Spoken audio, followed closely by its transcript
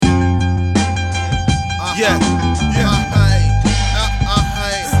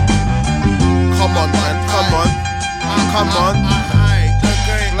Come on,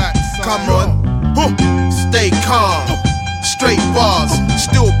 come on, stay calm. Straight bars,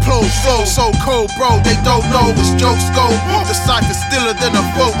 still flow so cold, bro. They don't know it's jokes go. The cipher's stiller than a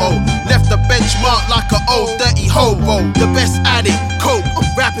photo. Left a benchmark like an old dirty hobo. The best addict, coke,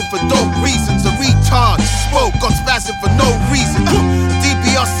 rapping for dope reasons. A retard spoke, got spazzing for no reason.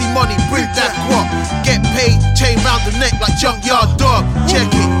 DBRC money, bring that guap. Get paid, chain round the neck like junkyard dog. Check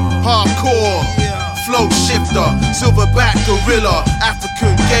it, hardcore. Flow shifter, silverback gorilla,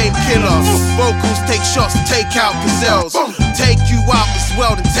 African game killer. Vocals take shots, take out gazelles. Take you out as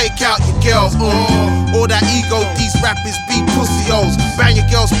well, then take out your girls. All that ego, these rappers be pussy-os. Bang your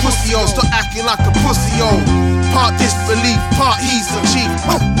girl's pussy-os, stop acting like a pussy-o. Part disbelief, part he's the chief.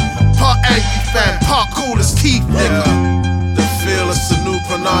 Part angry fan, part cool as Keith, nigga. The feel of Sanu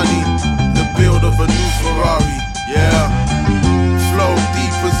Panani, the build of a new Ferrari, yeah. Flow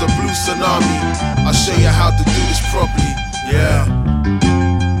deep as a blue tsunami. I'll show you how to do this properly, yeah.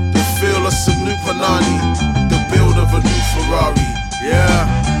 The feel of some new Panani, the build of a new Ferrari, yeah.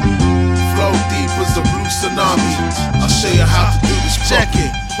 Flow deep as a blue tsunami. I'll show you how to do this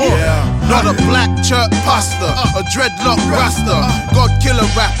properly, yeah. Not a black chirp pasta, a dreadlock rasta, God killer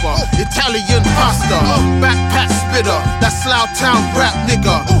rapper, Italian pasta, backpack spitter, that Slough Town rap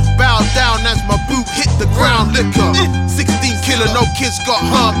nigga. Bow down as my boot hit the ground liquor. 16 killer, no kids got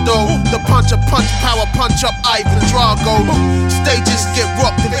harmed though. The punch power punch up Ivan Drago. Stages get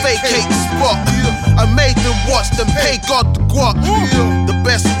rocked and vacate the spot. I made them watch them pay God the guap. The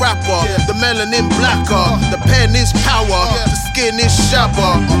best rapper, the melanin blacker. The pen is power, the skin is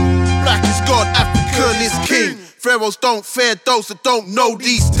shabba. Black is God, African is king. Pharaohs don't fear those that don't know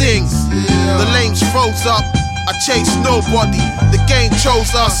these things. The lanes froze up, I chase nobody. The game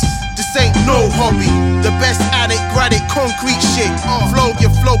chose us, this ain't no hobby. The best addict, gradic, concrete shit. Flow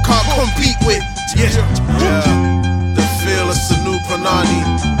your flow can't compete with. Yeah. The feel of Sanu Panani,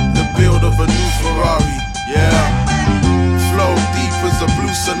 the build of a new Ferrari, yeah. Flow deep as a blue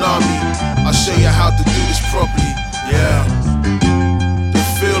tsunami. I'll show you how to do this properly, yeah. The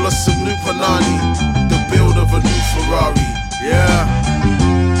feel of Sanu Panani, the build of a new Ferrari, yeah.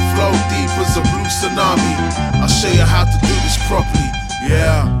 Flow deep as a blue tsunami. I'll show you how to do this properly,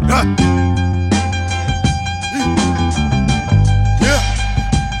 yeah.